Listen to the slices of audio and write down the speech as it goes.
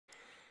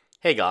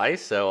Hey guys,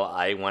 so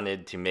I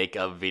wanted to make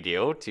a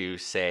video to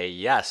say,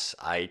 yes,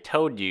 I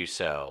told you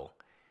so.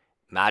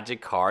 Magic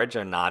cards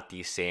are not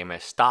the same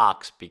as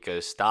stocks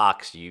because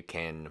stocks you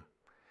can.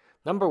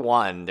 Number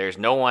one, there's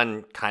no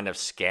one kind of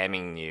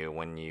scamming you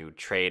when you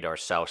trade or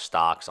sell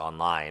stocks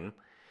online.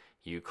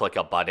 You click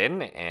a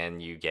button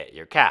and you get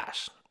your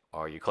cash,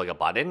 or you click a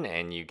button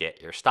and you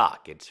get your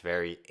stock. It's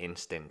very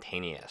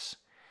instantaneous.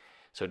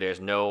 So there's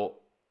no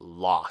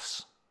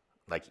loss.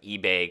 Like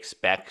eBay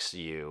expects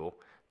you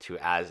to,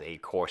 as a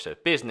course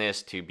of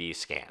business, to be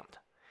scammed.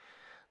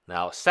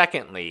 Now,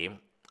 secondly,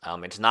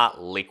 it's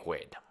not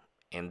liquid,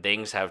 and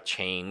things have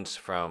changed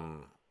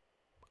from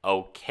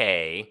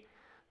okay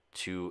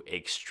to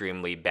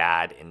extremely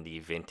bad in the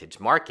vintage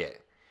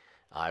market.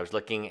 I was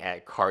looking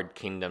at Card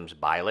Kingdom's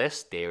buy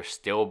list. They are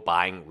still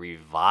buying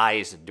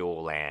revised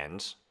dual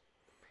lands.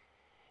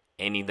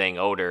 Anything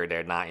older,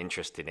 they're not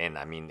interested in.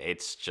 I mean,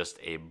 it's just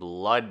a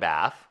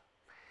bloodbath.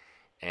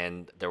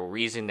 And the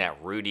reason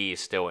that Rudy is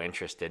still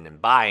interested in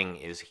buying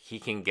is he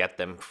can get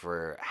them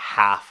for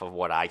half of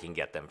what I can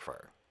get them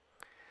for.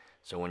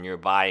 So when you're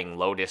buying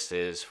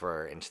Lotuses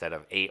for instead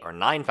of $8,000 or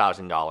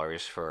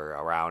 $9,000 for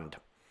around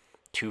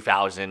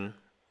 $2,000,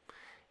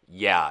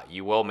 yeah,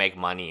 you will make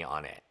money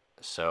on it.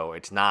 So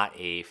it's not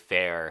a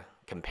fair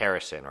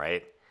comparison,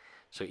 right?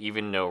 So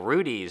even though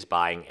Rudy is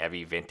buying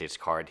every vintage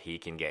card he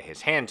can get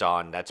his hands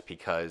on, that's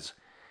because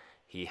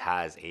he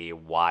has a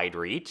wide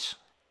reach.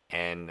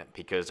 And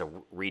because the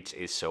reach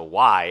is so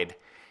wide,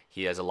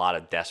 he has a lot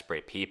of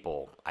desperate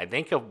people. I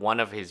think of one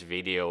of his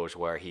videos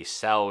where he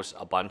sells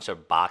a bunch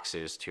of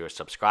boxes to a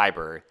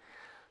subscriber.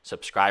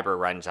 Subscriber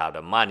runs out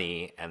of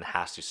money and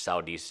has to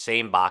sell these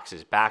same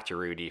boxes back to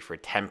Rudy for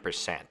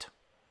 10%.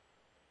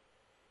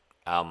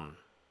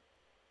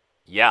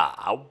 Yeah,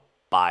 I'll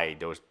buy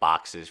those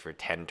boxes for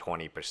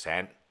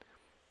 10-20%.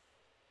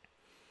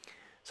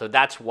 So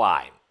that's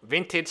why.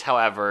 Vintage,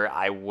 however,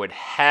 I would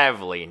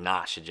heavily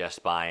not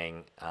suggest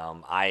buying.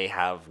 I'm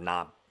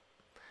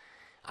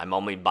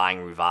only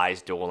buying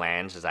revised dual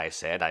lands, as I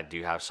said. I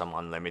do have some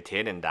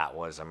unlimited, and that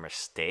was a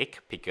mistake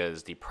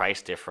because the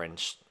price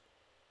difference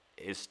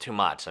is too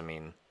much. I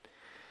mean,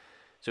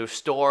 so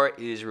Store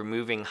is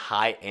removing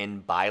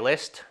high-end buy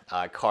list.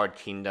 Card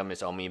Kingdom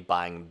is only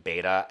buying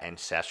Beta,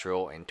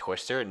 Ancestral, and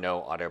Twister.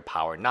 No other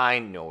Power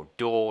 9, no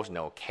Duels,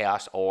 no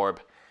Chaos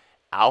Orb.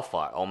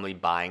 Alpha only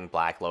buying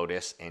Black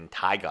Lotus and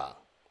Taiga.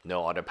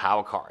 No other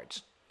power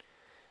cards.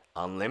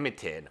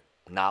 Unlimited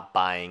not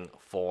buying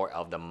 4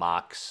 of the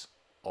Mox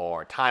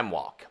or Time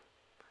Walk.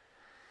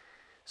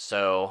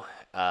 So,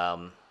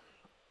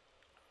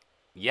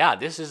 yeah,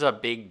 this is a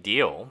big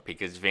deal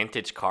because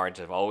vintage cards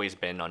have always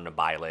been on the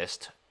buy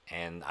list.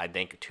 And I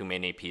think too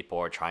many people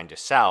are trying to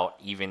sell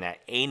even at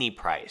any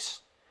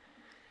price.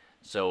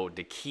 So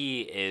the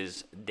key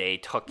is they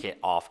took it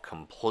off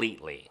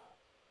completely.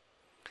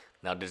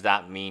 Now, does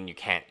that mean you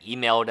can't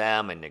email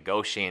them and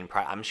negotiate in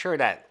private? I'm sure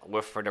that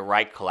for the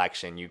right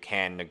collection, you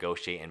can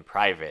negotiate in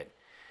private.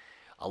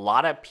 A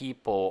lot of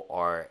people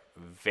are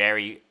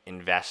very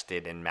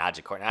invested in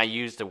Magic cards. And I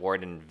use the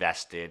word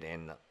invested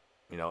in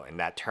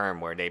that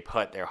term where they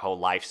put their whole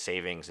life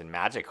savings in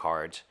Magic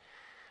cards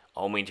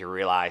only to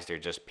realize they're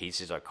just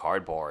pieces of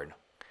cardboard.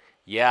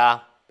 Yeah,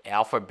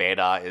 Alpha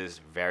Beta is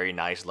very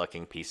nice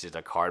looking pieces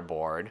of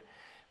cardboard,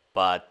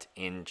 but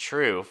in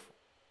truth,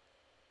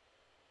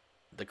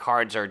 the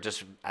cards are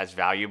just as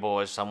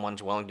valuable as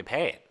someone's willing to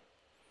pay it.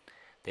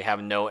 They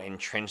have no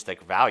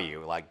intrinsic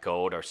value like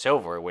gold or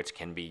silver, which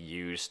can be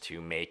used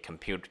to make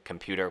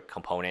computer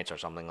components or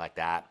something like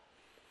that.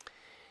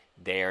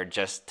 They are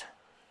just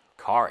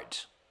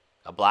cards.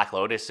 A Black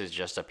Lotus is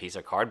just a piece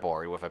of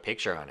cardboard with a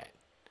picture on it.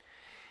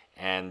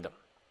 And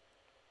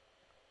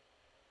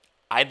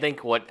I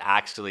think what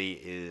actually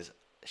is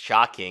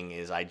shocking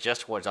is I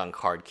just was on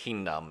Card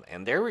Kingdom,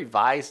 and their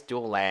revised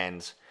dual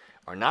lands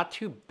are not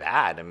too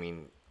bad. I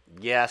mean,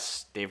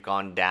 yes, they've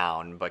gone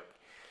down, but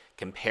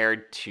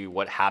compared to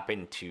what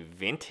happened to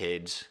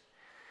vintage,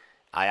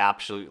 I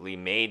absolutely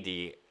made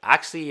the...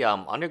 Actually,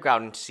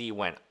 Underground Sea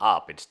went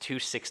up. It's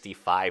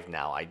 265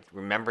 now. I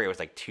remember it was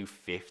like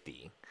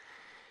 250.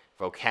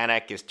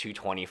 Volcanic is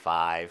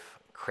 225.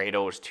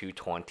 Cradle is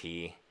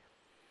 220.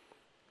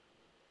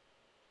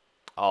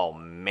 Oh,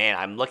 man.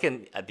 I'm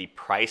looking at the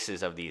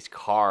prices of these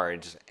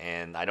cards,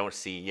 and I don't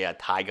see... Yeah,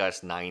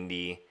 Taiga's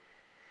 90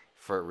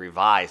 for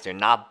revised. They're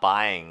not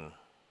buying.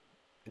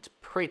 It's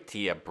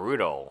pretty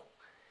brutal.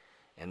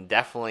 And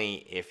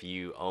definitely if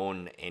you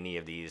own any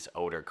of these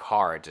older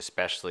cards,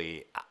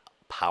 especially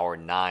Power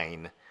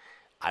 9,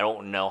 I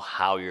don't know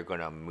how you're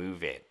going to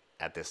move it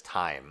at this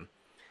time.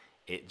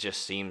 It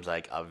just seems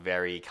like a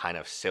very kind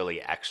of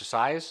silly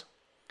exercise.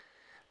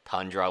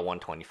 Tundra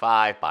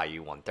 125,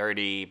 Bayou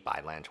 130,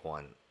 Bylands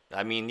 1.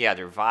 I mean, yeah,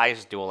 the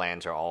revised dual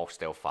lands are all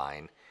still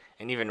fine.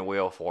 And even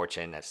Wheel of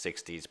Fortune at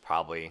 60 is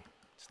probably...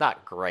 It's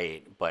not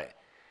great, but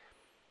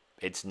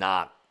it's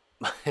not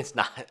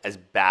as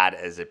bad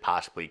as it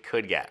possibly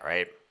could get,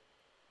 right?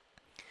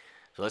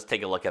 So let's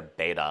take a look at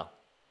Beta.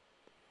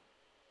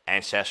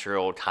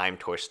 Ancestral, Time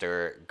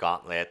Twister,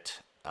 Gauntlet,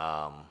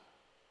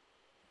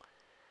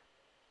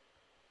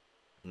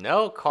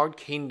 No, Card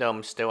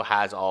Kingdom still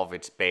has all of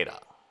its beta.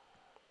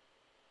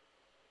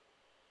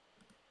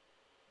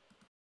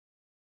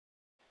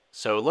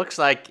 So it looks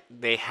like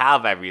they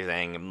have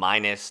everything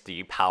minus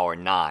the Power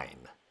 9.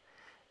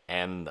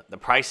 And the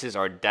prices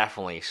are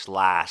definitely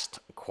slashed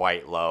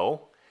quite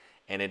low.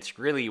 And it's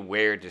really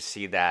weird to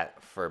see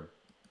that for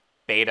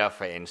beta,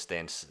 for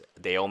instance,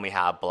 they only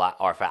have black,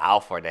 or for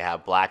alpha, they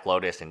have Black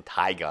Lotus and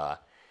Taiga.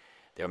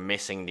 They're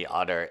missing the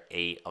other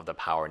 8 of the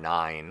Power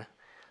 9.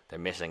 They're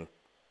missing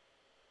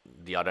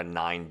the other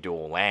 9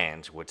 dual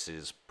lands, which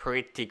is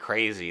pretty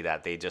crazy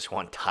that they just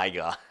want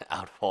Taiga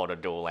out of all the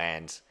dual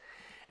lands.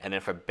 And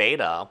then for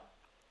beta,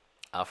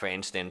 for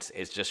instance,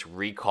 it's just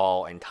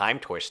Recall and Time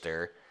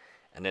Twister.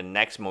 And the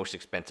next most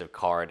expensive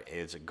card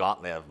is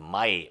Gauntlet of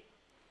Might.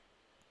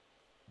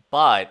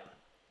 But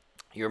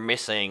you're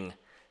missing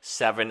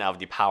 7 of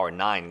the Power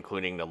 9,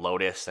 including the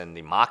Lotus and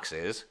the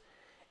Moxes.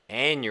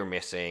 And you're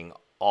missing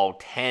all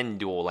 10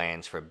 dual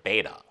lands for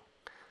beta.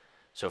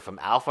 So from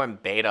alpha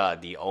and beta,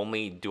 the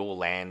only dual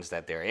lands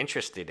that they're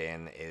interested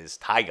in is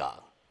Taiga,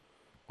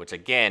 which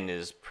again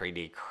is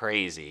pretty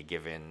crazy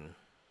given,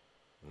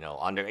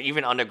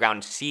 even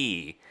Underground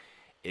Sea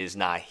is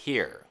not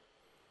here.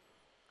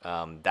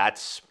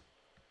 That's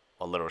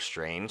a little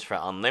strange. For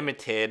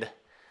unlimited,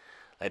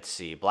 let's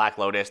see, Black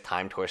Lotus,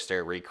 Time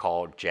Twister,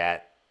 Recall,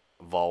 Jet,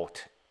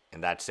 Volt,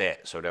 and that's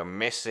it. So they're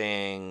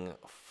missing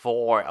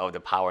 4 of the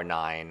Power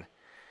 9.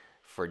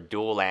 For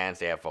dual lands,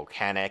 they have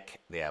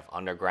Volcanic, they have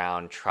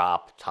Underground,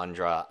 Trop,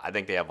 Tundra. I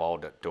think they have all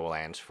the dual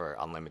lands for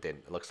unlimited.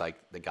 It looks like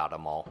they got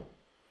them all.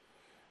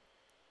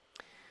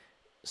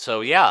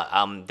 So yeah,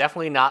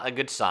 definitely not a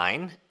good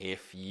sign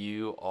if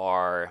you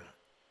are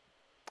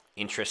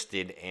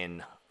interested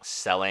in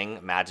selling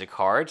Magic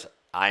cards.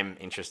 I'm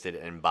interested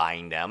in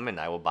buying them, and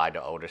I will buy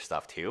the older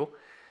stuff too.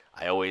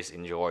 I always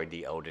enjoy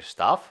the older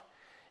stuff.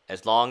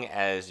 As long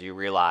as you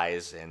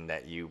realize and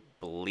that you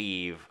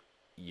believe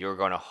you're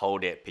going to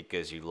hold it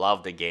because you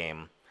love the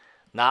game,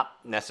 not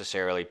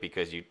necessarily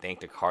because you think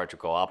the cards will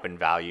go up in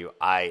value.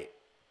 I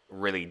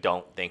really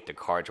don't think the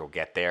cards will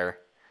get there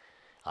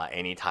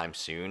anytime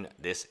soon.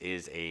 This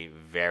is a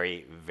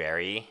very,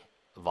 very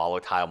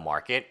volatile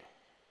market.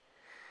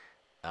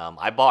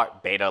 I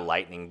bought Beta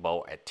Lightning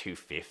Bolt at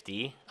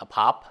 $250 a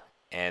pop,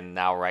 and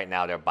right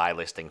now they're buy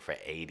listing for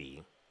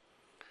 $80.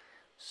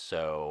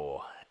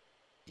 So,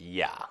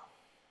 yeah.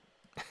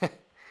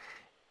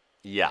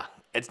 Yeah,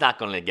 it's not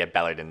going to get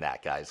better than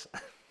that, guys.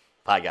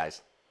 Bye,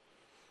 guys.